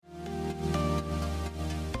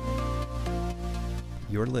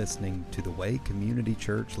You're listening to the Way Community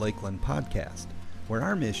Church Lakeland podcast, where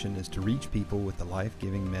our mission is to reach people with the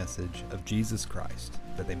life-giving message of Jesus Christ,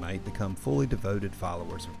 that they might become fully devoted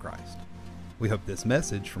followers of Christ. We hope this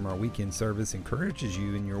message from our weekend service encourages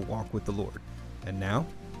you in your walk with the Lord. And now,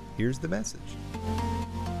 here's the message.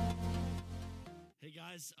 Hey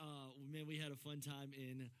guys, man, we had a fun time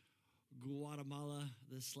in Guatemala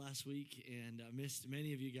this last week, and I missed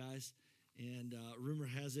many of you guys. And rumor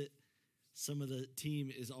has it, some of the team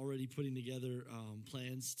is already putting together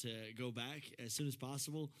plans to go back as soon as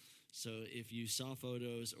possible. So if you saw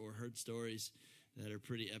photos or heard stories that are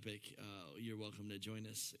pretty epic, you're welcome to join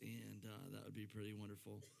us, and that would be pretty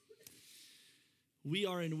wonderful. We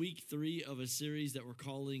are in week 3 of a series that we're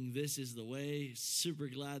calling This is the Way. Super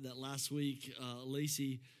glad that last week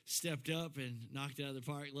Lacey stepped up and knocked it out of the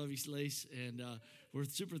park. Love you, Lace. And we're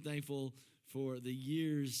super thankful for the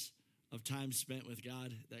years of time spent with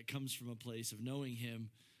God that comes from a place of knowing Him,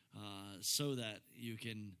 so that you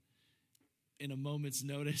can, in a moment's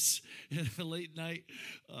notice, in a late night,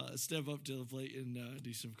 step up to the plate and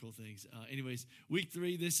do some cool things. Anyways, week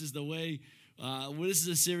 3, This is the Way. This is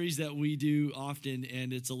a series that we do often,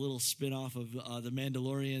 and it's a little spin-off of The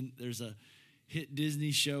Mandalorian. There's a hit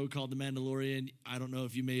Disney show called The Mandalorian. I don't know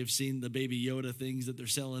if you may have seen the Baby Yoda things that they're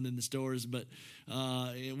selling in the stores, but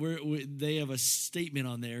they have a statement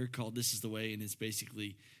on there called This is the Way, and it's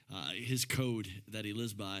basically his code that he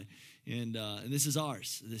lives by. And this is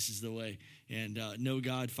ours. This is the way. And know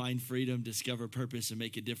God, find freedom, discover purpose, and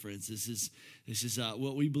make a difference. This is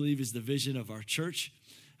what we believe is the vision of our church.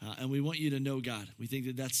 And we want you to know God. We think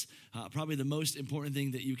that that's probably the most important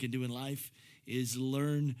thing that you can do in life is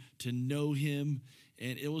learn to know Him.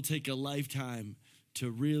 And it will take a lifetime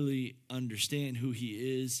to really understand who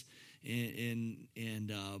He is.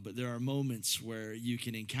 But there are moments where you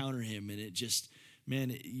can encounter Him, and it just,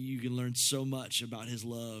 man, you can learn so much about His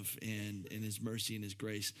love and His mercy and His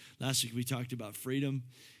grace. Last week we talked about freedom,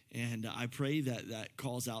 and I pray that that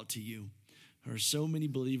calls out to you. There are so many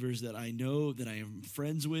believers that I know, that I am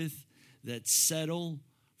friends with, that settle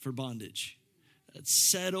for bondage, that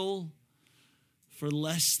settle for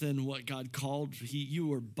less than what God called. You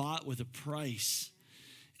were bought with a price,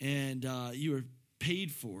 and you were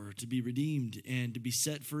paid for to be redeemed and to be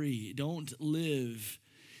set free. Don't live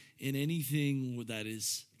in anything that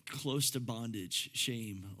is close to bondage,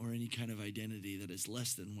 shame, or any kind of identity that is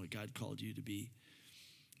less than what God called you to be.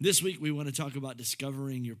 This week, we want to talk about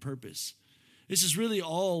discovering your purpose. This is really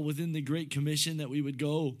all within the Great Commission, that we would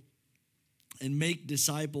go and make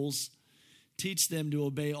disciples, teach them to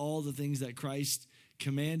obey all the things that Christ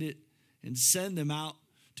commanded, and send them out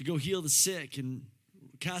to go heal the sick and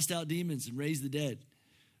cast out demons and raise the dead.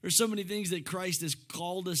 There's so many things that Christ has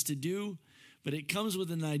called us to do, but it comes with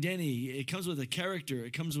an identity. It comes with a character.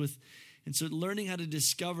 And so learning how to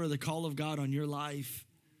discover the call of God on your life,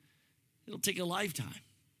 it'll take a lifetime.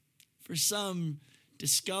 For some,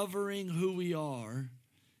 discovering who we are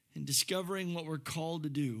and discovering what we're called to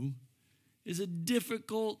do is a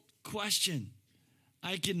difficult question.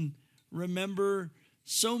 I can remember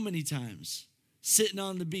so many times sitting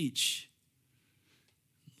on the beach,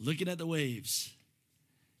 looking at the waves,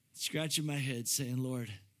 scratching my head saying, Lord,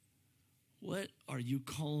 what are you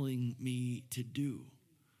calling me to do?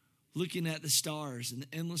 Looking at the stars and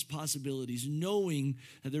the endless possibilities, knowing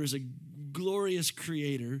that there is a glorious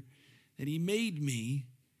Creator, that He made me.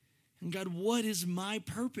 And God, what is my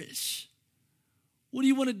purpose? What do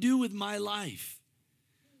you want to do with my life?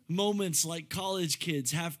 Moments like college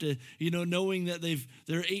kids have to, knowing that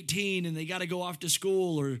they're 18 and they got to go off to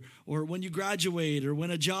school, or when you graduate, or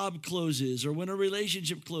when a job closes, or when a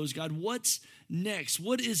relationship closes. God, what's next?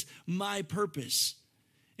 What is my purpose?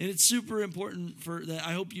 And it's super important for that.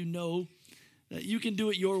 I hope you know that you can do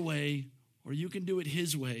it your way, or you can do it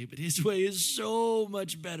His way, but His way is so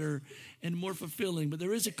much better and more fulfilling. But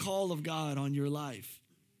there is a call of God on your life.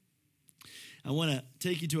 I want to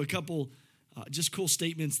take you to a couple just cool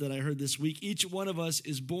statements that I heard this week. Each one of us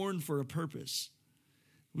is born for a purpose.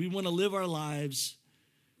 We want to live our lives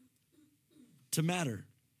to matter.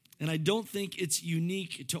 And I don't think it's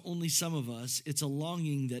unique to only some of us. It's a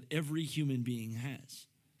longing that every human being has.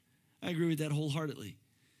 I agree with that wholeheartedly.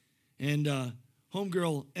 And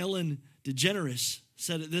homegirl Ellen DeGeneres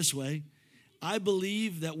said it this way: I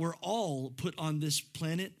believe that we're all put on this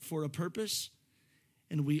planet for a purpose,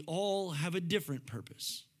 and we all have a different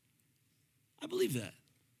purpose. I believe that.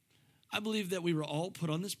 I believe that we were all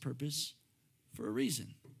put on this purpose for a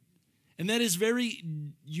reason. And that is very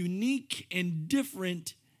unique and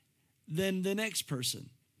different than the next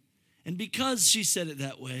person. And because she said it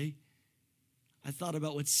that way, I thought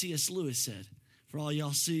about what C.S. Lewis said. For all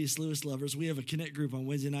y'all C.S. Lewis lovers, we have a Connect group on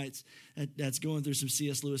Wednesday nights that's going through some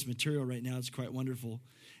C.S. Lewis material right now. It's quite wonderful.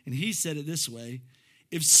 And he said it this way: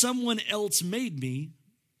 if someone else made me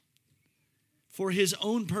for his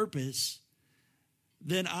own purpose,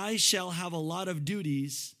 then I shall have a lot of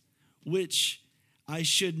duties which I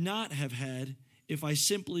should not have had if I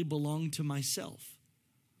simply belonged to myself.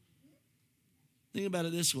 Think about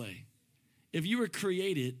it this way. If you were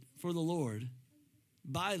created for the Lord,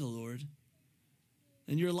 by the Lord,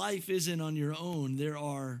 and your life isn't on your own, there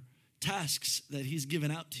are tasks that he's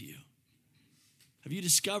given out to you. Have you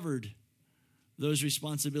discovered those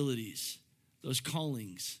responsibilities, those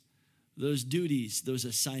callings, those duties, those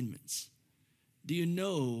assignments? Do you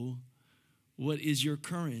know what is your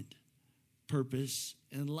current purpose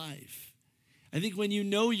in life? I think when you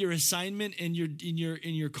know your assignment and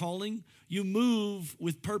your calling, you move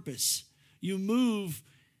with purpose. You move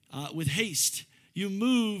with haste. You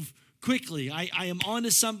move quickly. I am onto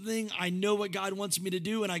something. I know what God wants me to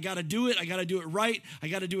do, and I got to do it. I got to do it right. I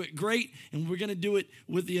got to do it great, and we're going to do it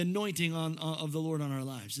with the anointing of the Lord on our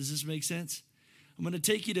lives. Does this make sense? I'm going to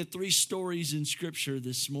take you to 3 stories in Scripture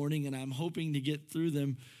this morning, and I'm hoping to get through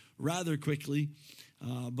them rather quickly,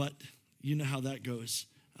 but you know how that goes.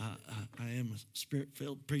 I am a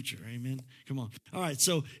spirit-filled preacher, amen? Come on. All right,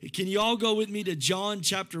 so can you all go with me to John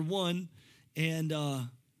chapter 1, and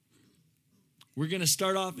we're going to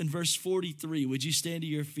start off in verse 43. Would you stand to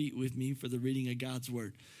your feet with me for the reading of God's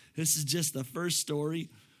word? This is just the first story,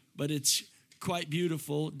 but it's quite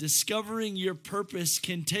beautiful. Discovering your purpose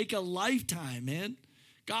can take a lifetime, man.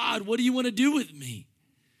 God, what do you want to do with me?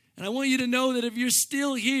 And I want you to know that if you're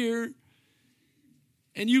still here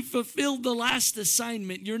and you fulfilled the last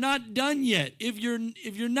assignment, you're not done yet. If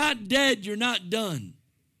you're not dead, you're not done.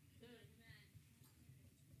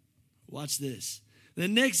 Watch this. The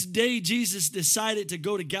next day, Jesus decided to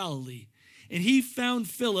go to Galilee, and he found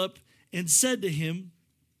Philip and said to him,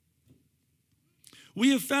 "We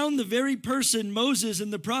have found the very person Moses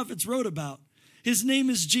and the prophets wrote about. His name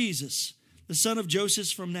is Jesus, the son of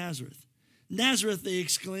Joseph from Nazareth." Nazareth, they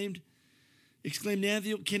exclaimed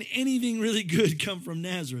Nathanael, "can anything really good come from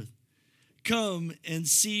Nazareth?" "Come and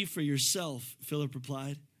see for yourself," Philip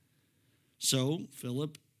replied. So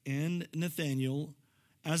Philip and Nathanael,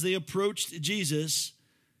 as they approached Jesus,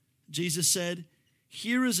 Jesus said,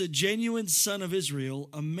 "Here is a genuine son of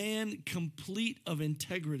Israel, a man complete of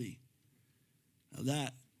integrity." Now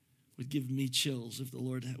that would give me chills if the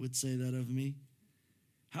Lord would say that of me.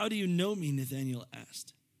 "How do you know me?" Nathanael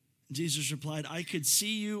asked. Jesus replied, "I could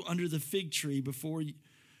see you under the fig tree before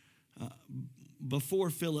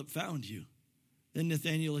Philip found you." Then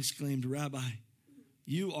Nathanael exclaimed, "Rabbi,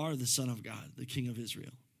 you are the Son of God, the King of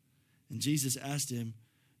Israel." And Jesus asked him,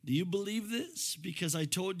 "Do you believe this because I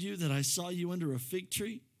told you that I saw you under a fig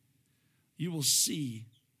tree? You will see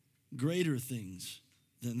greater things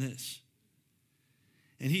than this."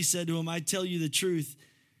 And he said to him, "I tell you the truth,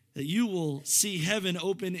 that you will see heaven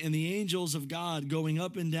open and the angels of God going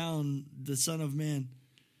up and down the Son of Man,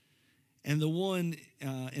 and the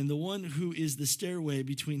one who is the stairway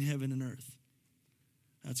between heaven and earth."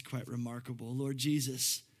 That's quite remarkable. Lord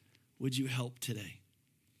Jesus, would you help today?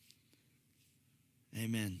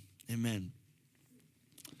 Amen. Amen.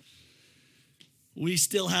 We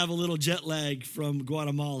still have a little jet lag from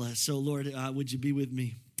Guatemala, so Lord, would you be with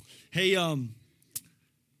me? Hey,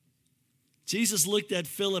 Jesus looked at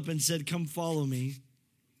Philip and said, "Come follow me."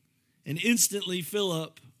 And instantly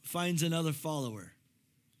Philip finds another follower.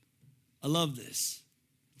 I love this.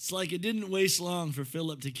 It's like it didn't waste long for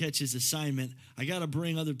Philip to catch his assignment. I got to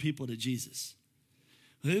bring other people to Jesus.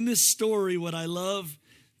 In this story, what I love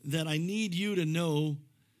that I need you to know,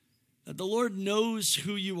 that the Lord knows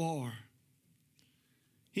who you are.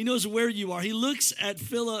 He knows where you are. He looks at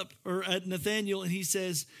Philip or at Nathanael and he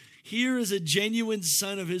says, "Here is a genuine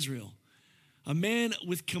son of Israel, a man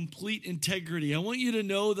with complete integrity." I want you to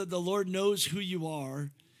know that the Lord knows who you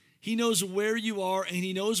are. He knows where you are, and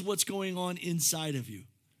he knows what's going on inside of you.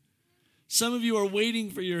 Some of you are waiting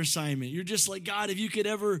for your assignment. You're just like, "God, if you could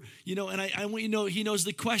ever, and I want you to know he knows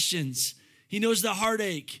the questions. He knows the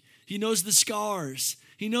heartache. He knows the scars.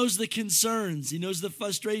 He knows the concerns. He knows the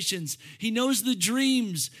frustrations. He knows the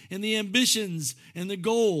dreams and the ambitions and the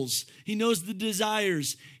goals. He knows the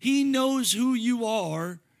desires. He knows who you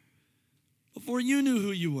are before you knew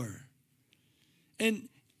who you were. And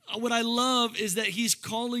what I love is that he's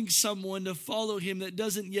calling someone to follow him that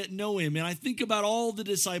doesn't yet know him. And I think about all the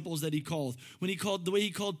disciples that he called. The way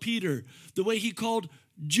he called Peter, the way he called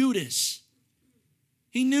Judas.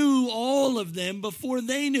 He knew all of them before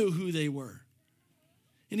they knew who they were.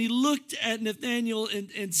 And he looked at Nathanael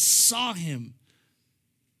and saw him.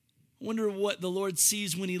 I wonder what the Lord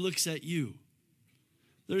sees when he looks at you.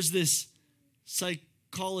 There's this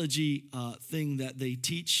psychology thing that they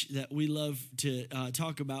teach that we love to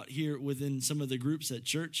talk about here within some of the groups at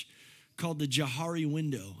church called the Johari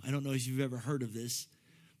window. I don't know if you've ever heard of this,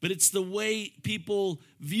 but it's the way people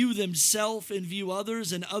view themselves and view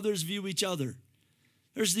others and others view each other.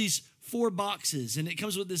 There's these 4 boxes, and it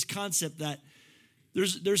comes with this concept that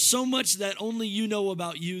there's so much that only you know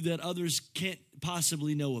about you that others can't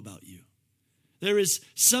possibly know about you. There is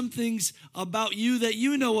some things about you that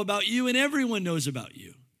you know about you and everyone knows about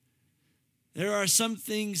you. There are some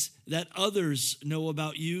things that others know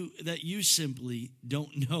about you that you simply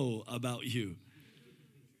don't know about you.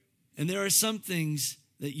 And there are some things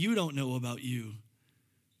that you don't know about you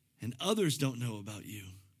and others don't know about you.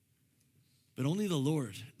 But only the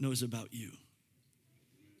Lord knows about you.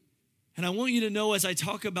 And I want you to know, as I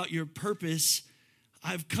talk about your purpose,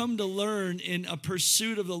 I've come to learn in a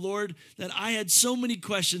pursuit of the Lord that I had so many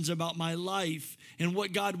questions about my life and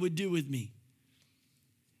what God would do with me.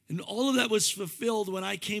 And all of that was fulfilled when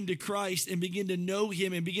I came to Christ and began to know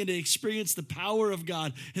him and began to experience the power of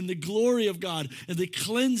God and the glory of God and the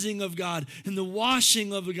cleansing of God and the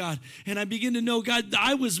washing of God. And I began to know, God,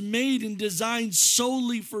 I was made and designed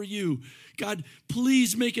solely for you. God,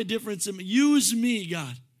 please make a difference in me. Use me,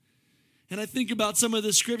 God. And I think about some of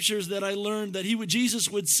the scriptures that I learned that Jesus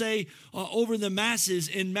would say over the masses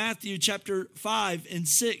in Matthew chapter 5 and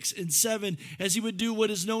 6 and 7, as he would do what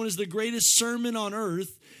is known as the greatest sermon on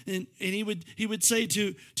earth. And he would say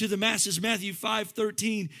to the masses, Matthew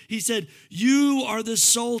 5:13, he said, "You are the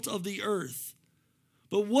salt of the earth.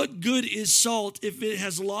 But what good is salt if it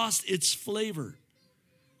has lost its flavor?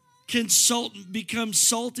 Can salt become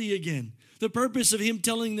salty again?" The purpose of him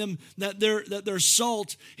telling them that they're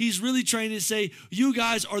salt, he's really trying to say, you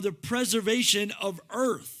guys are the preservation of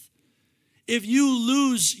earth. If you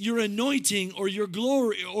lose your anointing or your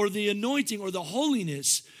glory or the anointing or the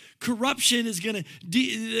holiness, corruption is going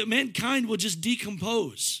to, mankind will just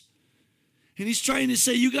decompose. And he's trying to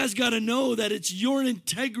say, you guys got to know that it's your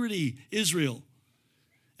integrity, Israel.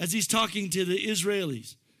 As he's talking to the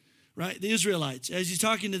Israelis, right? The Israelites. As he's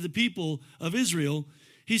talking to the people of Israel,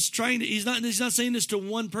 he's not saying this to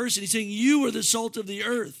one person. He's saying, you are the salt of the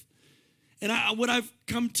earth. And what I've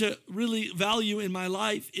come to really value in my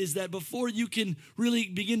life is that before you can really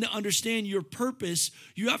begin to understand your purpose,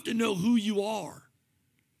 you have to know who you are.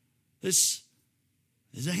 This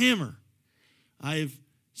is a hammer. I've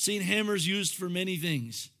seen hammers used for many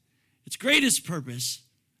things. Its greatest purpose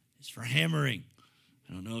is for hammering.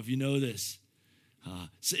 I don't know if you know this.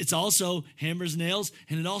 It's also hammers nails,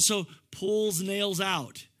 and it also pulls nails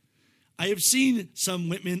out. I have seen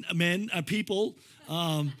some people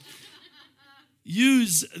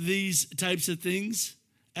use these types of things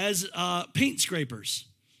as paint scrapers.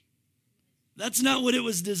 That's not what it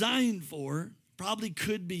was designed for. Probably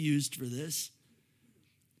could be used for this.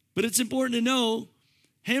 But it's important to know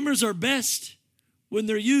hammers are best when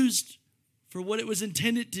they're used for what it was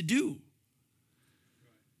intended to do.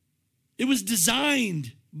 It was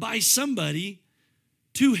designed by somebody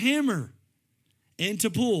to hammer and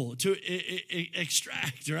to pull, to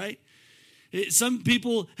extract, right? Some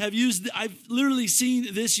people have used, I've literally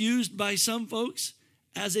seen this used by some folks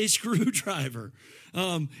as a screwdriver.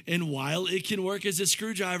 And while it can work as a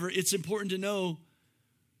screwdriver, it's important to know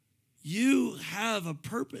you have a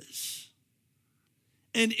purpose.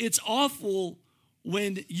 And it's awful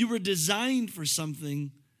when you were designed for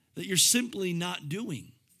something that you're simply not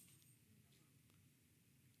doing.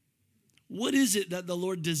 What is it that the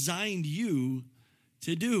Lord designed you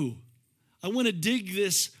to do? I want to dig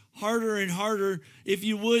this harder and harder. If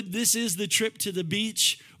you would, this is the trip to the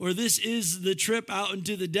beach, or this is the trip out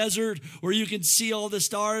into the desert where you can see all the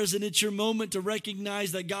stars, and it's your moment to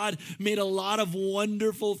recognize that God made a lot of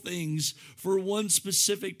wonderful things for one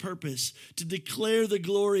specific purpose, to declare the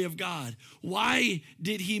glory of God. Why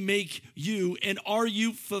did he make you, and are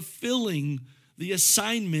you fulfilling the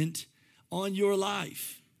assignment on your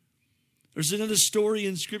life? There's another story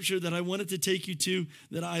in Scripture that I wanted to take you to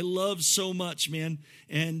that I love so much, man.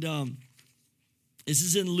 And this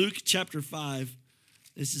is in Luke chapter 5.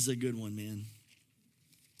 This is a good one, man.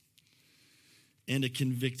 And a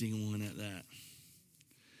convicting one at that.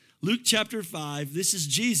 Luke chapter 5, this is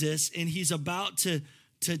Jesus, and he's about to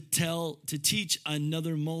teach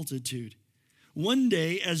another multitude. One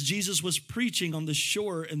day, as Jesus was preaching on the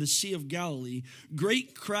shore in the Sea of Galilee,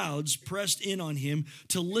 great crowds pressed in on him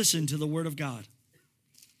to listen to the word of God.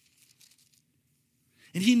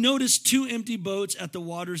 And he noticed 2 empty boats at the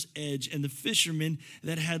water's edge, and the fishermen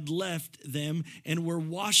that had left them and were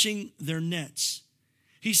washing their nets.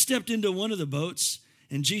 He stepped into one of the boats,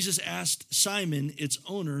 And Jesus asked Simon, its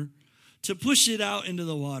owner, to push it out into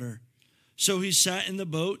the water. So he sat in the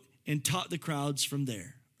boat and taught the crowds from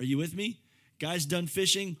there. Are you with me? Guy's done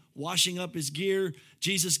fishing, washing up his gear.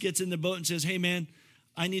 Jesus gets in the boat and says, hey man,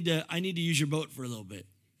 I need to use your boat for a little bit.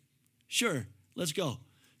 Sure, let's go.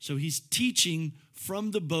 So he's teaching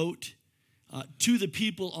from the boat to the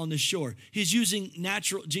people on the shore. He's using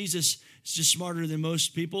Jesus is just smarter than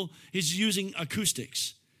most people. He's using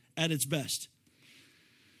acoustics at its best.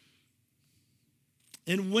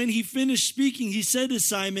 And when he finished speaking, he said to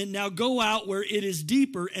Simon, now go out where it is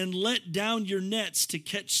deeper and let down your nets to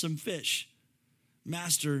catch some fish.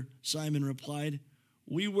 Master, Simon replied,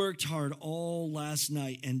 we worked hard all last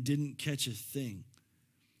night and didn't catch a thing.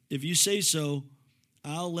 If you say so,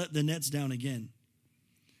 I'll let the nets down again.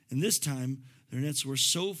 And this time, their nets were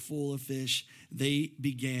so full of fish, they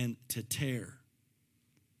began to tear.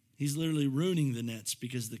 He's literally ruining the nets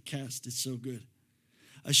because the cast is so good.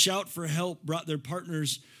 A shout for help brought their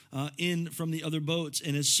partners in from the other boats.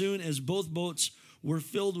 And as soon as both boats were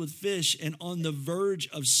filled with fish and on the verge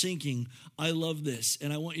of sinking, I love this.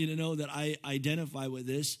 And I want you to know that I identify with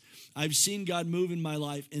this. I've seen God move in my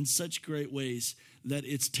life in such great ways that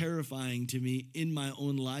it's terrifying to me in my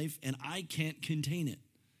own life, and I can't contain it.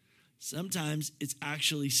 Sometimes it's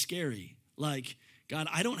actually scary. Like, God,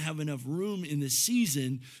 I don't have enough room in this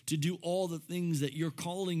season to do all the things that you're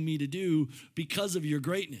calling me to do because of your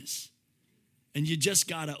greatness. And you just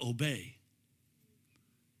got to obey.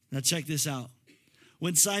 Now check this out.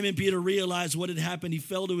 When Simon Peter realized what had happened, he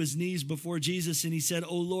fell to his knees before Jesus and he said,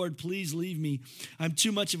 "Oh Lord, please leave me. I'm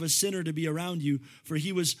too much of a sinner to be around you." For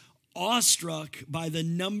he was awestruck by the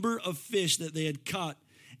number of fish that they had caught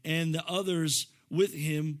and the others with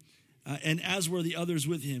him. And as were the others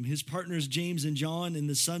with him, his partners James and John and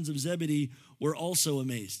the sons of Zebedee were also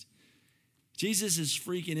amazed. Jesus is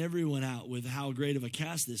freaking everyone out with how great of a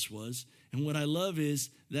cast this was. And what I love is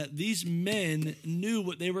that these men knew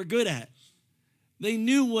what they were good at. They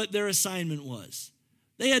knew what their assignment was.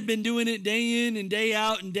 They had been doing it day in and day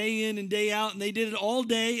out and day in and day out, and they did it all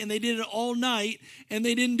day and they did it all night, and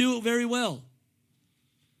they didn't do it very well.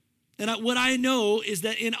 And what I know is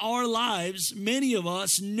that in our lives, many of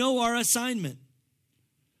us know our assignment.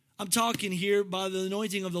 I'm talking here by the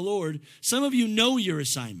anointing of the Lord. Some of you know your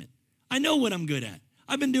assignment. I know what I'm good at.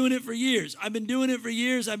 I've been doing it for years. I've been doing it for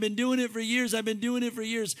years. I've been doing it for years. I've been doing it for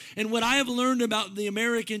years. And what I have learned about the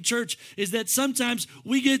American church is that sometimes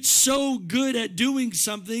we get so good at doing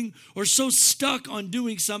something or so stuck on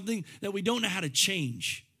doing something that we don't know how to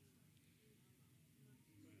change.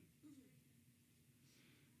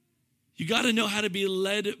 You got to know how to be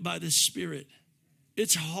led by the Spirit.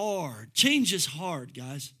 It's hard. Change is hard,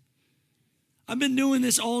 guys. I've been doing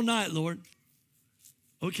this all night, Lord.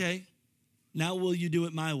 Okay, now will you do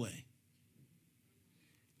it my way?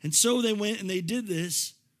 And so they went and they did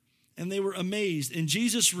this, and they were amazed. And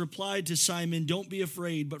Jesus replied to Simon, "Don't be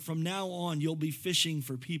afraid, but from now on you'll be fishing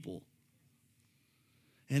for people."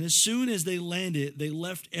 And as soon as they landed, they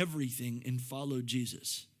left everything and followed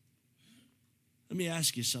Jesus. Let me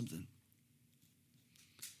ask you something.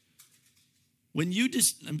 Let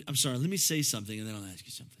me say something and then I'll ask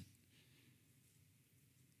you something.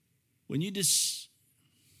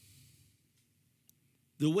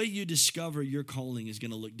 The way you discover your calling is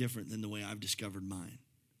going to look different than the way I've discovered mine.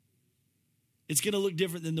 It's going to look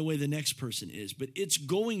different than the way the next person is, but it's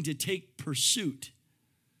going to take pursuit.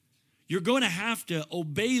 You're going to have to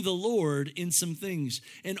obey the Lord in some things.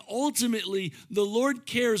 And ultimately, the Lord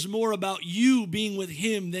cares more about you being with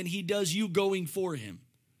him than he does you going for him.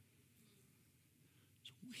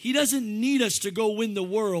 He doesn't need us to go win the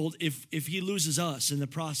world if he loses us in the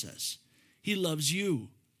process. He loves you.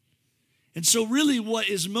 And so really what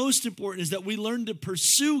is most important is that we learn to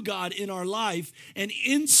pursue God in our life, and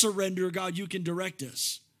in surrender, God, you can direct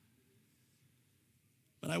us.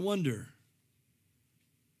 But I wonder,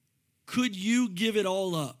 could you give it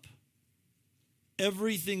all up,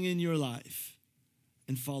 everything in your life,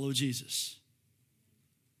 and follow Jesus?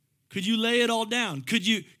 Could you lay it all down? Could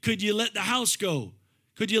you let the house go?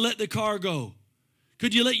 Could you let the car go?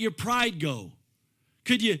 Could you let your pride go?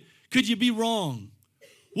 Could you be wrong?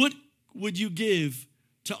 What would you give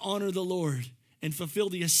to honor the Lord and fulfill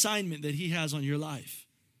the assignment that he has on your life?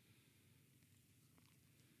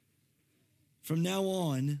 From now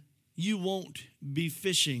on, you won't be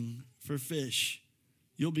fishing for fish.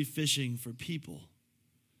 You'll be fishing for people,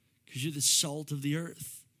 because you're the salt of the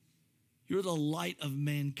earth. You're the light of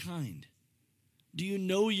mankind. Do you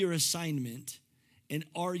know your assignment? And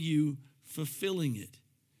are you fulfilling it?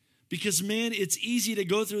 Because, man, it's easy to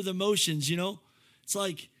go through the motions, you know? It's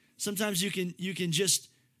like sometimes you can just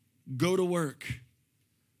go to work.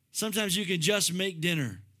 Sometimes you can just make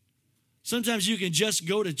dinner. Sometimes you can just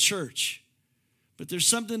go to church. But there's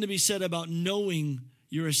something to be said about knowing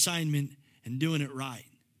your assignment and doing it right.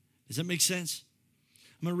 Does that make sense?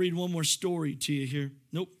 I'm going to read one more story to you here.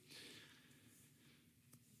 Nope.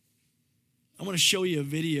 I want to show you a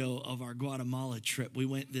video of our Guatemala trip. We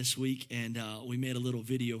went this week, and we made a little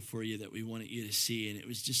video for you that we wanted you to see, and it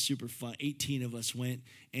was just super fun. 18 of us went,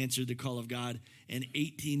 answered the call of God, and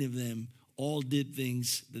 18 of them all did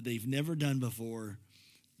things that they've never done before,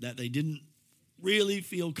 that they didn't really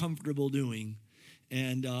feel comfortable doing.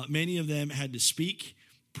 And many of them had to speak,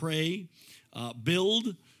 pray,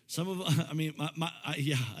 build. Some of, I mean,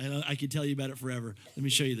 I could tell you about it forever. Let me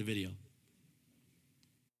show you the video.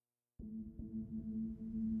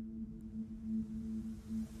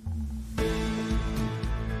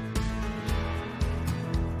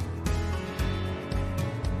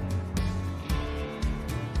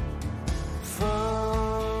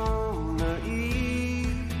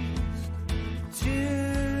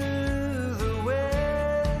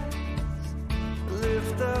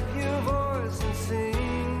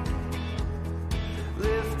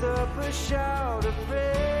 Shout of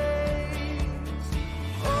praise.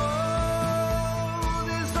 Oh,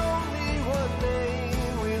 there's only one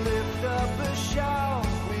name. We lift up a shout.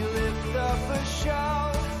 We lift up a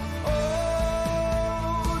shout.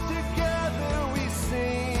 Oh, together we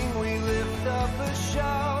sing. We lift up a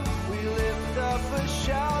shout. We lift up a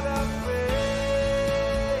shout of praise.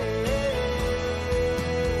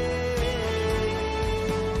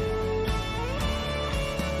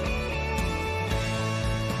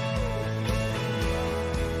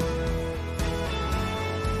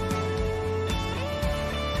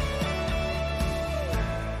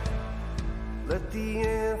 Let the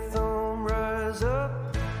anthem rise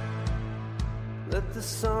up, let the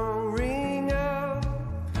song ring out,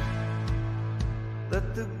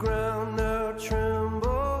 let the ground now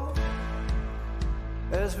tremble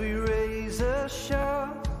as we raise a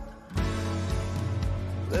shout.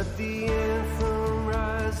 Let the anthem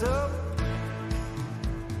rise up,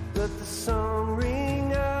 let the song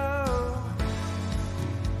ring out,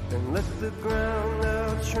 and let the ground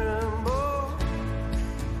now tremble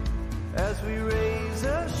as we raise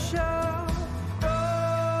a shout.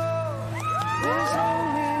 Oh, there's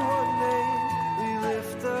only one name. We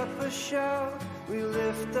lift up a shout. We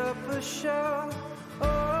lift up a shout.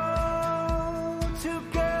 Oh,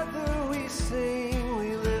 together we sing.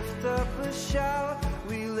 We lift up a shout.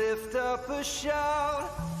 We lift up a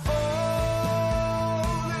shout. Oh,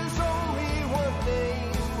 there's only one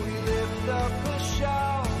name. We lift up a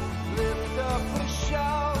shout. Lift up a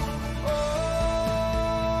shout.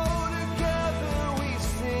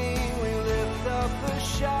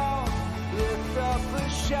 Shout, lift up a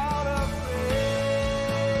shout of praise.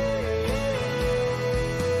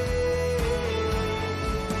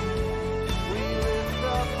 We lift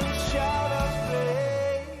up a shout of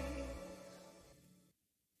praise.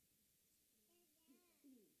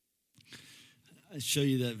 I show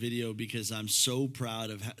you that video because I'm so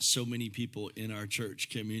proud of so many people in our church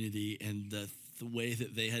community and the way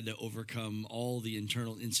that they had to overcome all the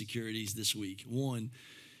internal insecurities this week. One,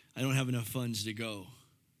 I don't have enough funds to go.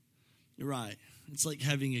 You're right. It's like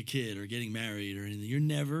having a kid or getting married or anything. You're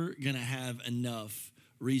never going to have enough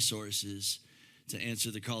resources to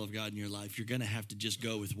answer the call of God in your life. You're going to have to just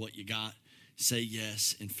go with what you got, say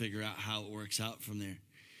yes, and figure out how it works out from there.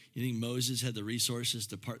 You think Moses had the resources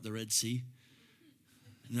to part the Red Sea?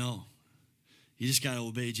 No. You just got to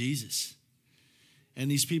obey Jesus.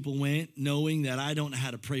 And these people went knowing that I don't know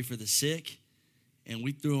how to pray for the sick. And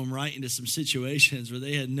we threw them right into some situations where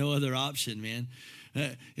they had no other option, man.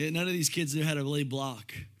 None of these kids knew how to lay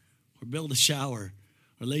block or build a shower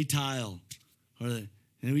or lay tile. And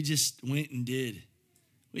we just went and did.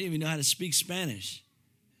 We didn't even know how to speak Spanish.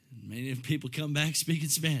 Many people come back speaking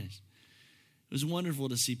Spanish. It was wonderful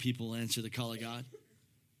to see people answer the call of God.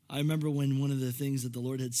 I remember when one of the things that the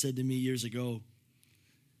Lord had said to me years ago,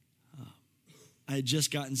 I had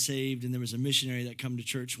just gotten saved, and there was a missionary that come to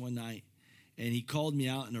church one night. And he called me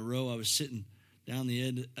out in a row. I was sitting down the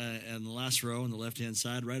end, on the last row on the left-hand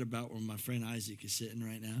side, right about where my friend Isaac is sitting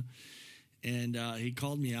right now. And he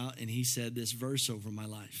called me out, and he said this verse over my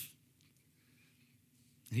life.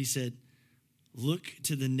 He said, "Look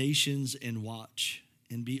to the nations and watch,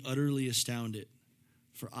 and be utterly astounded,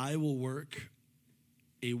 for I will work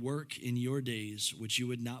a work in your days which you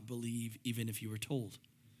would not believe even if you were told."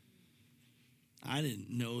 I didn't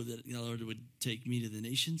know that the Lord would take me to the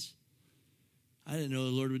nations. I didn't know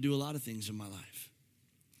the Lord would do a lot of things in my life.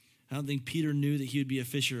 I don't think Peter knew that he would be a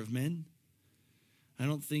fisher of men. I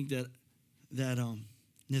don't think that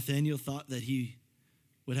Nathaniel thought that he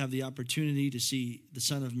would have the opportunity to see the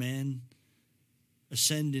Son of Man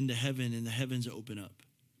ascend into heaven and the heavens open up.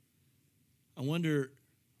 I wonder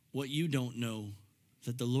what you don't know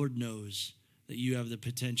that the Lord knows that you have the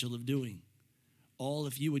potential of doing. All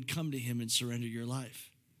if you would come to him and surrender your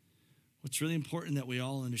life. What's really important that we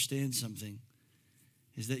all understand something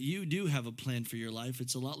is that you do have a plan for your life.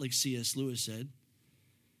 It's a lot like C.S. Lewis said.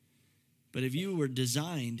 But if you were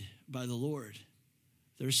designed by the Lord,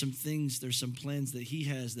 there's some plans that he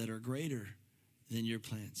has that are greater than your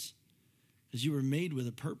plans. Because you were made with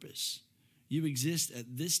a purpose. You exist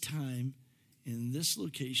at this time, in this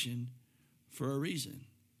location, for a reason.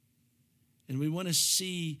 And we want to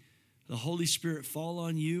see the Holy Spirit fall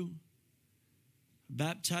on you,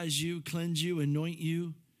 baptize you, cleanse you, anoint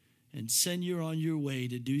you, and send you on your way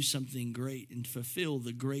to do something great and fulfill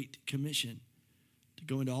the Great Commission to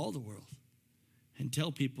go into all the world and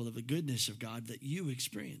tell people of the goodness of God that you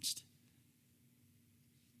experienced.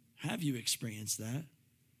 Have you experienced that?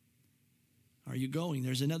 Are you going?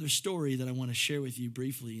 There's another story that I want to share with you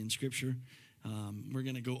briefly in Scripture. We're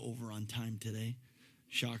going to go over on time today.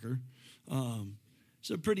 Shocker. It's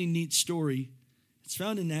a pretty neat story. It's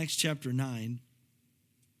found in Acts chapter 9.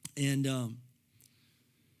 And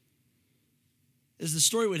as the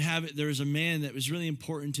story would have it, there was a man that was really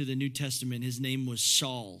important to the New Testament. His name was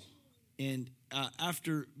Saul. And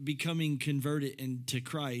after becoming converted into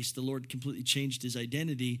Christ, the Lord completely changed his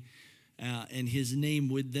identity. And his name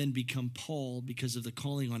would then become Paul because of the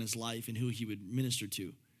calling on his life and who he would minister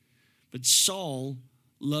to. But Saul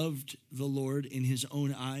loved the Lord in his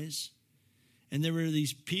own eyes. And there were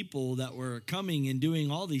these people that were coming and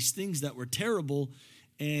doing all these things that were terrible.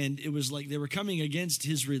 And it was like they were coming against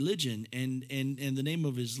his religion and the name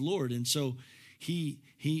of his Lord. And so he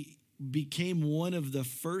became one of the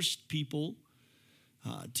first people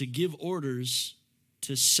to give orders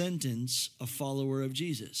to sentence a follower of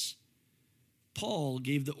Jesus. Paul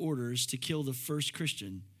gave the orders to kill the first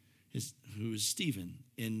Christian, who was Stephen,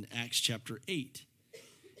 in Acts chapter 8.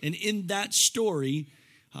 And in that story,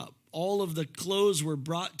 all of the clothes were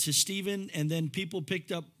brought to Stephen, and then people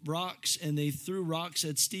picked up rocks, and they threw rocks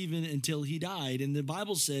at Stephen until he died. And the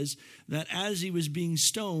Bible says that as he was being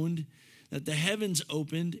stoned, that the heavens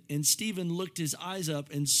opened, and Stephen looked his eyes up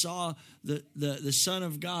and saw the Son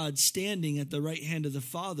of God standing at the right hand of the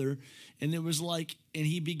Father. And it was like, and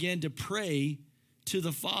he began to pray to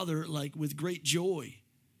the Father like with great joy.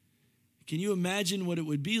 Can you imagine what it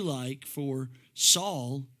would be like for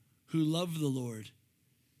Saul, who loved the Lord,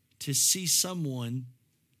 to see someone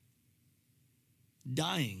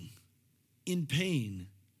dying in pain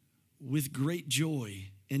with great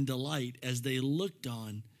joy and delight as they looked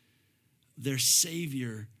on their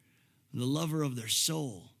Savior, the lover of their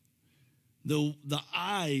soul? The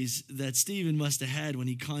eyes that Stephen must have had when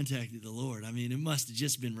he contacted the Lord. I mean, it must have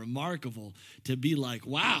just been remarkable to be like,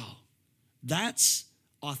 wow, that's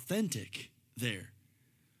authentic there.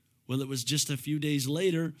 Well, it was just a few days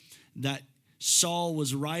later that Saul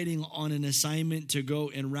was riding on an assignment to go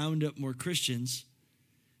and round up more Christians,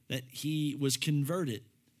 that he was converted.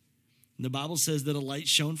 And the Bible says that a light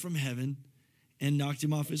shone from heaven and knocked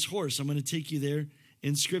him off his horse. I'm going to take you there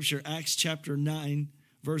in Scripture. Acts chapter 9,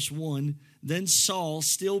 verse 1. Then Saul,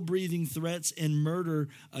 still breathing threats and murder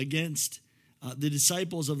against the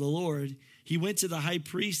disciples of the Lord, he went to the high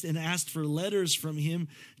priest and asked for letters from him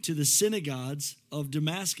to the synagogues of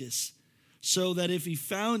Damascus, so that if he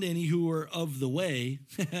found any who were of the way,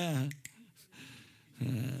 the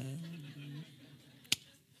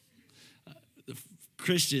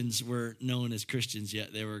Christians were known as Christians,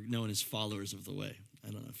 yet they were known as followers of the way. I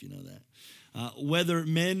don't know if you know that. Whether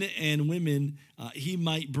men and women, he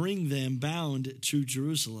might bring them bound to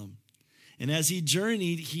Jerusalem. And as he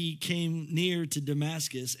journeyed, he came near to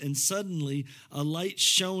Damascus, and suddenly a light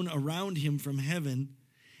shone around him from heaven,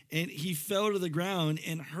 and he fell to the ground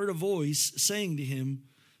and heard a voice saying to him,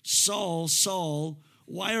 Saul, Saul,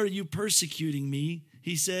 why are you persecuting me?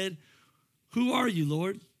 He said, who are you,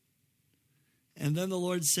 Lord? And then the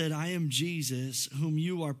Lord said, I am Jesus, whom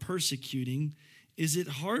you are persecuting. Is it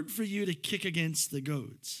hard for you to kick against the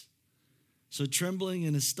goads? So trembling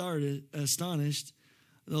and astonished,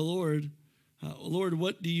 the Lord,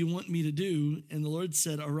 what do you want me to do? And the Lord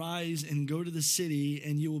said, arise and go to the city,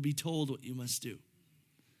 and you will be told what you must do.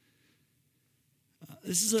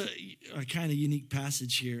 This is a kind of unique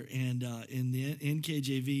passage here, and in the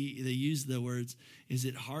NKJV, they use the words, is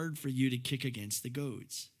it hard for you to kick against the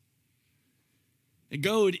goads? A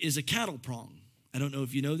goad is a cattle prong. I don't know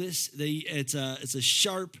if you know this. It's a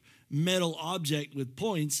sharp metal object with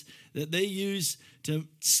points that they use to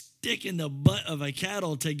stick in the butt of a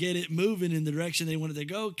cattle to get it moving in the direction they wanted to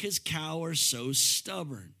go, because cows are so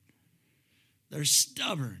stubborn. They're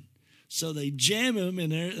stubborn. So they jam them,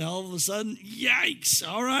 and all of a sudden, yikes,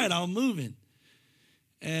 all right, I'm moving.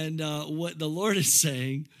 And what the Lord is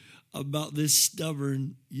saying about this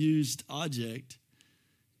stubborn used object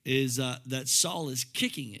is that Saul is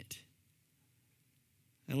kicking it.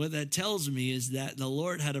 And what that tells me is that the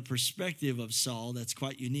Lord had a perspective of Saul that's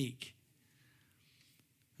quite unique.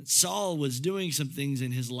 That Saul was doing some things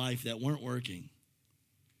in his life that weren't working.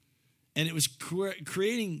 And it was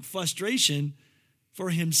creating frustration for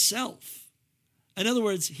himself. In other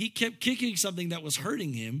words, he kept kicking something that was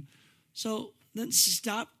hurting him. So then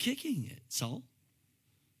stop kicking it, Saul.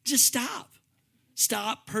 Just stop.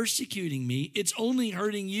 Stop persecuting me. It's only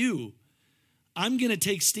hurting you. I'm going to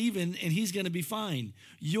take Stephen and he's going to be fine.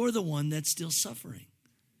 You're the one that's still suffering.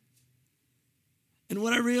 And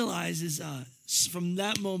what I realize is from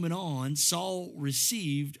that moment on, Saul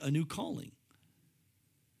received a new calling.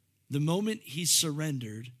 The moment he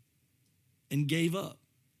surrendered and gave up.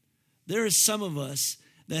 There are some of us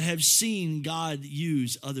that have seen God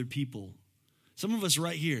use other people. Some of us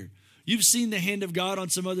right here. You've seen the hand of God on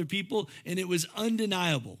some other people, and it was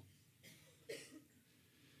undeniable.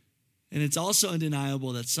 And it's also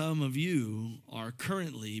undeniable that some of you are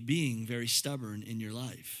currently being very stubborn in your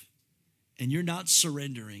life. And you're not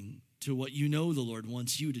surrendering to what you know the Lord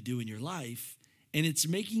wants you to do in your life. And it's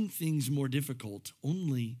making things more difficult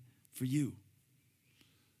only for you.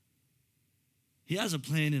 He has a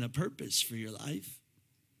plan and a purpose for your life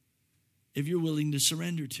if you're willing to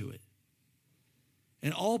surrender to it.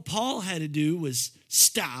 And all Paul had to do was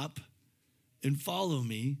stop and follow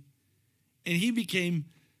me. And he became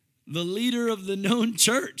the leader of the known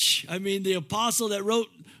church. I mean, the apostle that wrote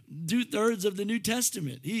 2/3 of the New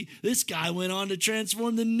Testament. This guy went on to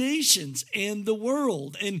transform the nations and the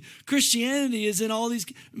world. And Christianity is in all these,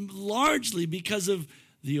 largely because of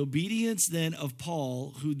the obedience then of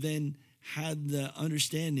Paul, who then had the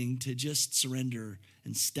understanding to just surrender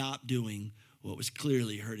and stop doing what was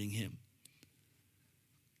clearly hurting him.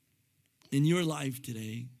 In your life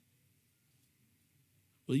today,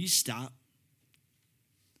 will you stop?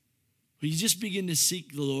 Will you just begin to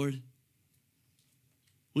seek the Lord?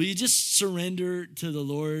 Will you just surrender to the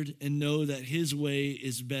Lord and know that his way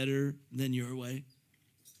is better than your way?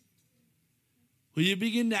 Will you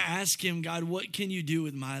begin to ask him, God, what can you do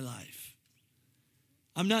with my life?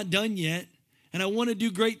 I'm not done yet, and I want to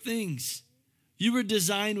do great things. You were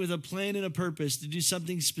designed with a plan and a purpose to do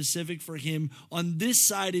something specific for him on this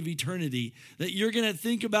side of eternity that you're going to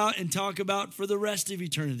think about and talk about for the rest of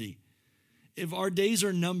eternity. If our days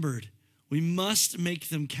are numbered, we must make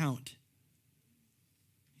them count.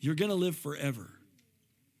 You're going to live forever.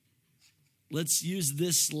 Let's use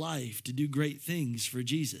this life to do great things for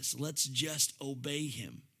Jesus. Let's just obey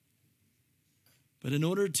him. But in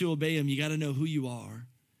order to obey him, you got to know who you are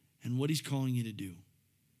and what he's calling you to do.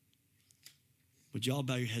 Would you all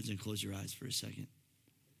bow your heads and close your eyes for a second?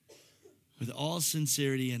 With all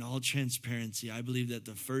sincerity and all transparency, I believe that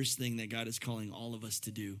the first thing that God is calling all of us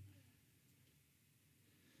to do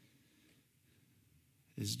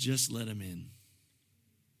is just let him in.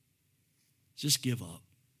 Just give up.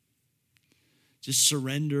 Just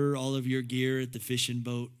surrender all of your gear at the fishing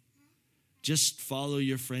boat. Just follow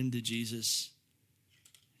your friend to Jesus.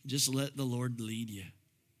 Just let the Lord lead you.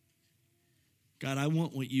 God, I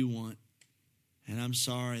want what you want. And I'm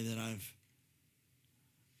sorry that I've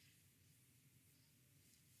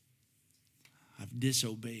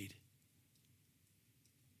disobeyed.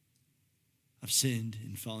 I've sinned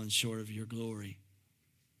and fallen short of your glory.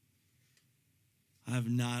 I have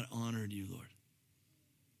not honored you, Lord.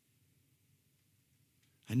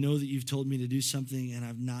 I know that you've told me to do something and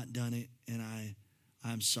I've not done it, and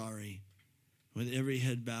I'm sorry. With every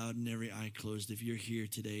head bowed and every eye closed, if you're here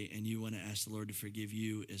today and you want to ask the Lord to forgive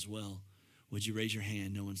you as well, would you raise your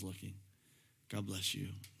hand? No one's looking. God bless you.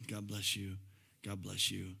 God bless you. God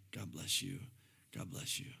bless you. God bless you. God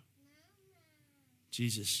bless you.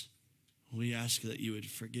 Jesus, we ask that you would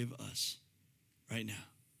forgive us right now.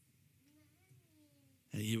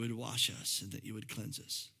 That you would wash us and that you would cleanse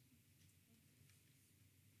us.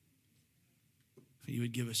 That you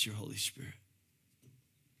would give us your Holy Spirit.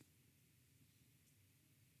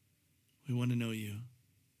 We want to know you.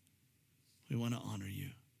 We want to honor you.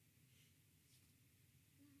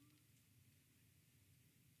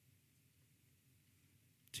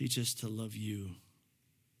 Teach us to love you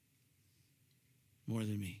more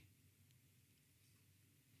than me.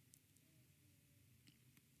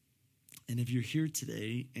 And if you're here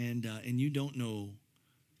today and you don't know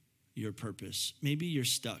your purpose. Maybe you're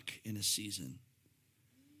stuck in a season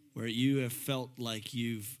where you have felt like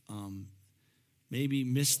you've maybe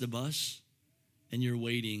missed the bus and you're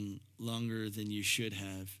waiting longer than you should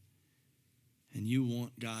have, and you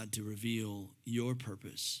want God to reveal your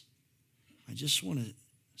purpose. I just want to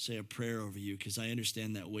say a prayer over you because I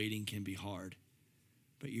understand that waiting can be hard.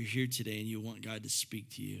 But you're here today and you want God to speak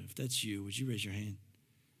to you. If that's you, would you raise your hand?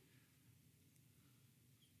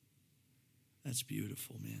 That's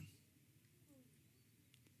beautiful, man.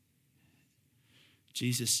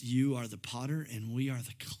 Jesus, you are the potter and we are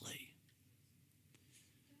the clay.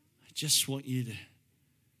 I just want you to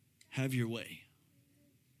have your way.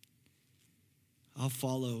 I'll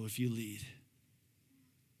follow if you lead.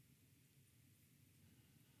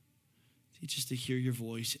 Teach us to hear your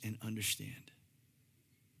voice and understand.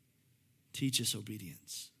 Teach us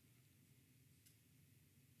obedience.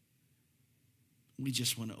 We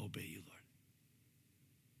just want to obey you, Lord.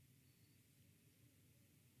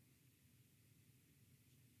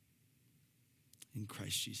 In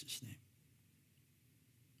Christ Jesus' name.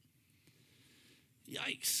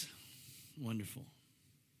 Yikes. Wonderful.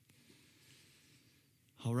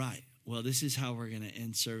 All right. Well, this is how we're going to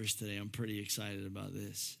end service today. I'm pretty excited about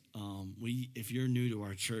this. If you're new to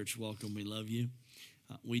our church, welcome. We love you.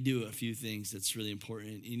 We do a few things that's really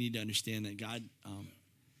important. You need to understand that God,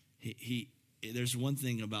 there's one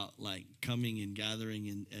thing about like coming and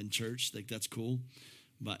gathering in church, like that's cool,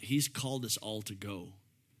 but he's called us all to go.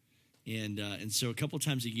 And so a couple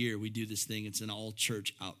times a year we do this thing. It's an all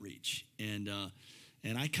church outreach. And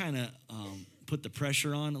I kind of put the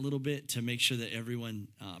pressure on a little bit to make sure that everyone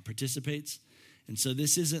participates. And so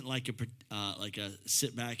this isn't like a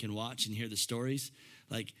sit back and watch and hear the stories.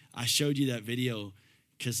 Like I showed you that video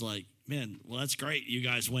because like, man, well, that's great. You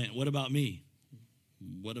guys went. What about me?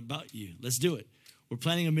 What about you? Let's do it. We're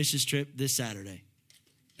planning a missions trip this Saturday.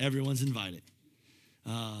 Everyone's invited.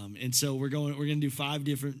 And so we're going to do 5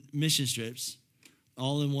 different mission trips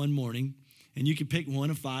all in one morning. And you can pick one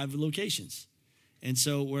of 5 locations. And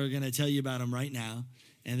so we're going to tell you about them right now.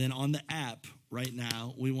 And then on the app right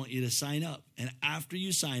now, we want you to sign up. And after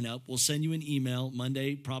you sign up, we'll send you an email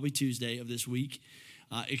Monday, probably Tuesday of this week,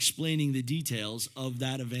 explaining the details of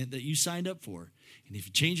that event that you signed up for. And if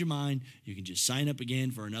you change your mind, you can just sign up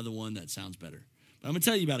again for another one that sounds better. But I'm going to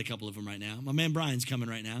tell you about a couple of them right now. My man Brian's coming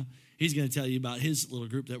right now. He's going to tell you about his little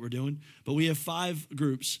group that we're doing. But we have 5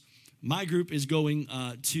 groups. My group is going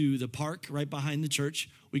to the park right behind the church.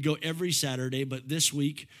 We go every Saturday, but this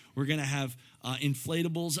week we're going to have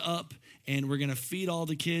inflatables up, and we're going to feed all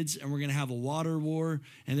the kids, and we're going to have a water war,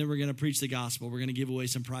 and then we're going to preach the gospel. We're going to give away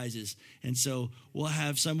some prizes. And so we'll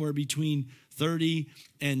have somewhere between 30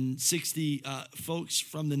 and 60 folks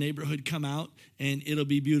from the neighborhood come out, and it'll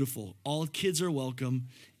be beautiful. All kids are welcome,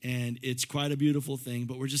 and it's quite a beautiful thing,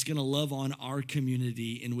 but we're just going to love on our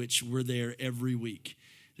community in which we're there every week.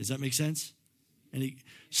 Does that make sense? And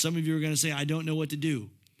some of you are going to say, I don't know what to do.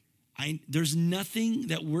 There's nothing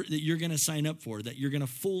that you're going to sign up for that you're going to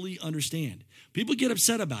fully understand. People get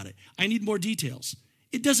upset about it. I need more details.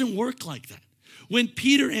 It doesn't work like that. When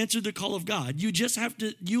Peter answered the call of God, you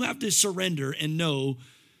have to surrender and know,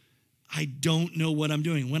 I don't know what I'm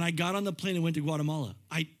doing. When I got on the plane and went to Guatemala,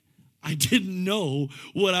 I didn't know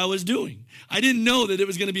what I was doing. I didn't know that it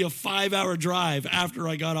was going to be a 5-hour drive after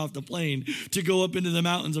I got off the plane to go up into the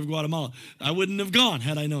mountains of Guatemala. I wouldn't have gone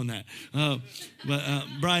had I known that. But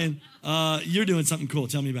Brian, you're doing something cool.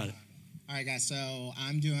 Tell me about it. All right, guys. So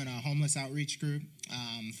I'm doing a homeless outreach group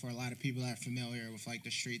for a lot of people that are familiar with like the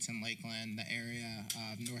streets in Lakeland, the area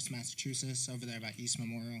of North Massachusetts, over there by East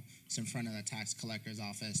Memorial. It's in front of the tax collector's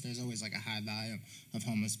office. There's always like a high volume of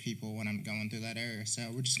homeless people when I'm going through that area. So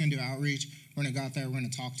we're just going to do outreach. We're going to go out there. We're going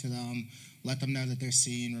to talk to them, let them know that they're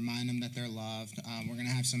seen, remind them that they're loved. We're going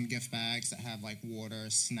to have some gift bags that have like water,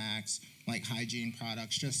 snacks, like hygiene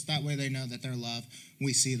products. Just that way they know that they're loved.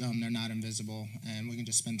 We see them. They're not invisible. And we can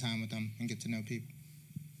just spend time with them and get to know people.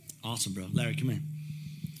 Awesome, bro. Larry, come here.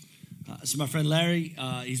 So my friend Larry,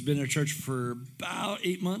 he's been in our church for about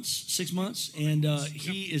 6 months, and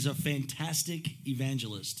he is a fantastic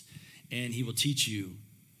evangelist, and he will teach you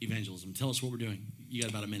evangelism. Tell us what we're doing. You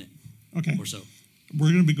got about a minute or so.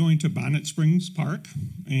 We're going to be going to Bonnet Springs Park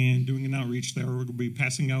and doing an outreach there. We're going to be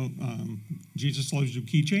passing out Jesus Loves You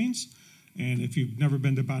keychains. And if you've never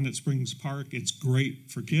been to Bonnet Springs Park, it's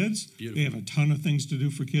great for kids. Beautiful. They have a ton of things to do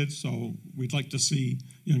for kids, so we'd like to see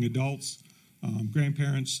young adults,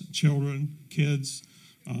 grandparents, children, kids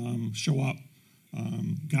show up.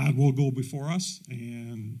 God will go before us,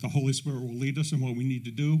 and the Holy Spirit will lead us in what we need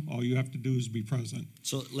to do. All you have to do is be present.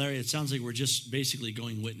 So, Larry, it sounds like we're just basically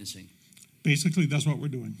going witnessing. Basically, that's what we're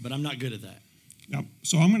doing. But I'm not good at that. Yep.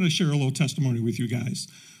 So I'm going to share a little testimony with you guys.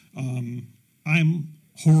 I'm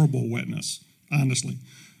horrible witness, honestly.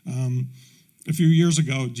 A few years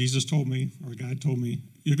ago, Jesus told me, or God told me,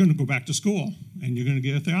 you're going to go back to school and you're going to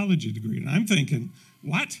get a theology degree. And I'm thinking,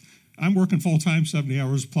 what? I'm working full-time, 70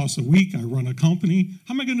 hours plus a week. I run a company.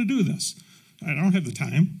 How am I going to do this? I don't have the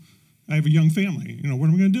time. I have a young family. What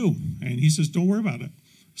am I going to do? And he says, don't worry about it.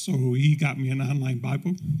 So he got me an online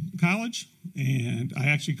Bible college, and I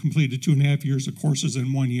actually completed 2.5 years of courses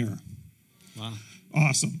in 1 year. Wow.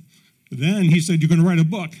 Awesome. Then he said, you're going to write a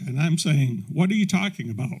book. And I'm saying, what are you talking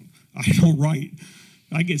about? I don't write.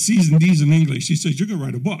 I get C's and D's in English. He says, you're going to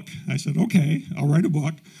write a book. I said, okay, I'll write a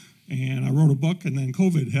book. And I wrote a book, and then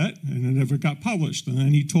COVID hit, and it never got published. And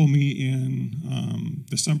then he told me in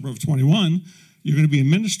December of 21, you're going to be in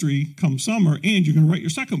ministry come summer, and you're going to write your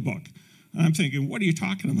second book. And I'm thinking, what are you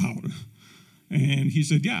talking about? And he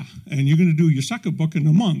said, yeah, and you're going to do your second book in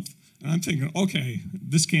a month. And I'm thinking, okay,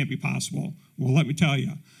 this can't be possible. Well, let me tell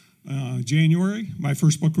you. January, my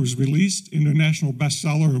first book was released, international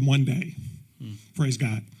bestseller in 1 day. Praise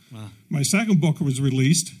God. Wow. My second book was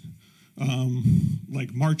released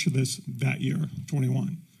like March of that year,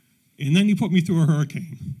 21. And then he put me through a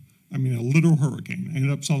hurricane. I mean, a literal hurricane. I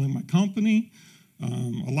ended up selling my company.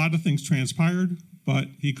 A lot of things transpired, but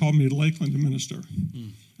he called me to Lakeland to minister.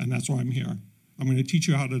 And that's why I'm here. I'm going to teach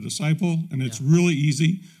you how to disciple, and it's really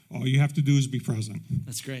easy. All you have to do is be present.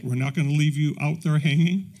 That's great. We're not going to leave you out there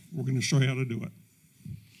hanging. We're going to show you how to do it.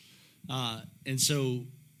 And so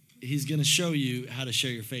he's going to show you how to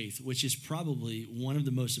share your faith, which is probably one of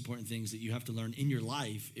the most important things that you have to learn in your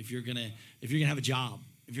life if you're going to have a job.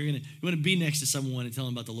 If you want to be next to someone and tell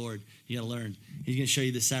them about the Lord, you got to learn. He's going to show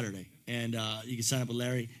you this Saturday, and you can sign up with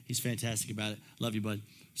Larry. He's fantastic about it. Love you, bud.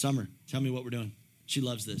 Summer, tell me what we're doing. She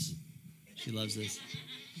loves this. She loves this.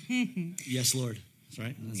 Yes, Lord. That's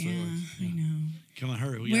right. That's yeah, I know. Come on,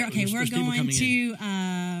 hurry. We're going to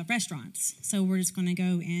restaurants. So we're just going to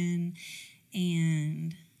go in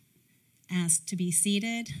and ask to be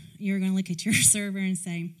seated. You're going to look at your server and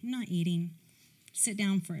say, I'm not eating. Sit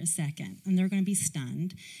down for a second. And they're going to be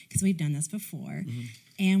stunned because we've done this before. Mm-hmm.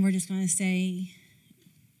 And we're just going to say,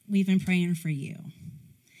 we've been praying for you.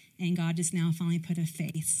 And God just now finally put a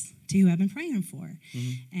face to who I've been praying for.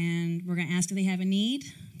 Mm-hmm. And we're going to ask, do they have a need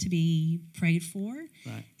to be prayed for?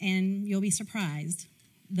 Right. And you'll be surprised.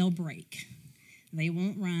 They'll break. They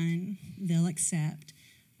won't run. They'll accept.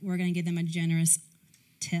 We're going to give them a generous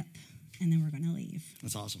tip, and then we're going to leave.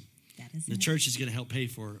 That's awesome. That is the church is going to help pay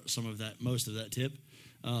for most of that tip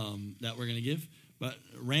that we're going to give. But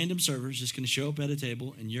random servers just going to show up at a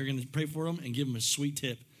table, and you're going to pray for them and give them a sweet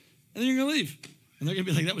tip. And then you're going to leave. And they're going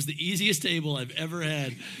to be like, that was the easiest table I've ever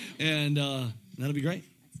had. And that'll be great.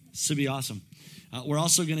 This will be awesome. We're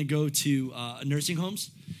also going to go to nursing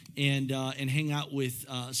homes and hang out with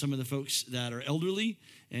some of the folks that are elderly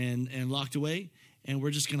and locked away. And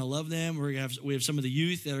we're just going to love them. We have some of the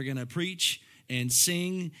youth that are going to preach and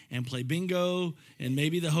sing and play bingo and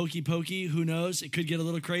maybe the hokey pokey. Who knows? It could get a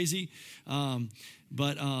little crazy. So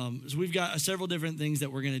we've got several different things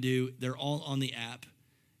that we're going to do. They're all on the app.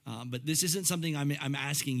 But this isn't something I'm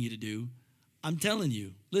asking you to do. I'm telling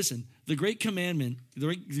you, listen, the Great Commandment,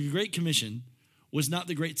 the Great Commission was not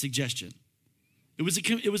the Great Suggestion. It was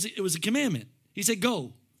a commandment. He said,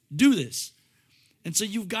 go, do this. And so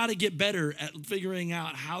you've got to get better at figuring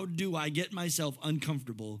out, how do I get myself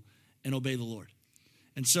uncomfortable and obey the Lord?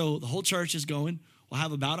 And so the whole church is going. We'll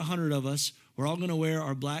have about 100 of us. We're all going to wear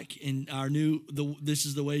our black and our new This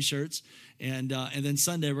Is the Way shirts. And then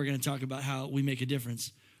Sunday we're going to talk about how we make a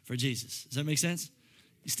difference for Jesus. Does that make sense?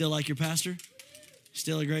 You still like your pastor?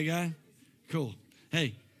 Still a great guy? Cool.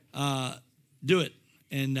 Hey, do it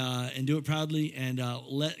and do it proudly, and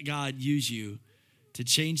let God use you to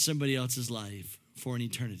change somebody else's life for an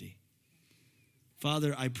eternity.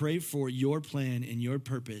 Father, I pray for your plan and your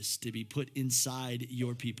purpose to be put inside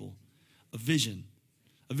your people. A vision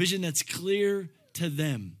that's clear to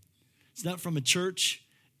them. It's not from a church.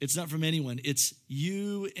 It's not from anyone. It's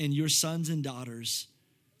you and your sons and daughters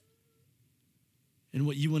and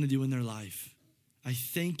what you want to do in their life. I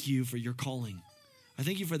thank you for your calling. I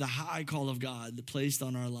thank you for the high call of God that placed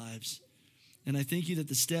on our lives. And I thank you that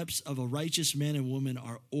the steps of a righteous man and woman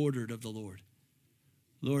are ordered of the Lord.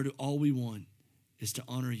 Lord, all we want is to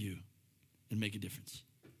honor you and make a difference.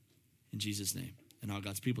 In Jesus' name. And all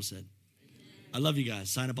God's people said, I love you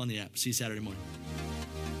guys. Sign up on the app. See you Saturday morning.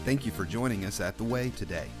 Thank you for joining us at The Way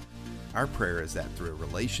today. Our prayer is that through a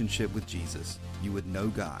relationship with Jesus, you would know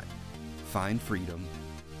God, find freedom,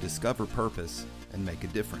 discover purpose, and make a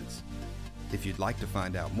difference. If you'd like to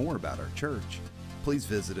find out more about our church, please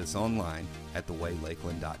visit us online at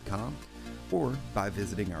thewaylakeland.com or by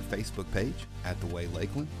visiting our Facebook page, At The Way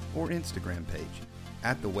Lakeland, or Instagram page,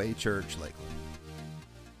 At The Way Church Lakeland.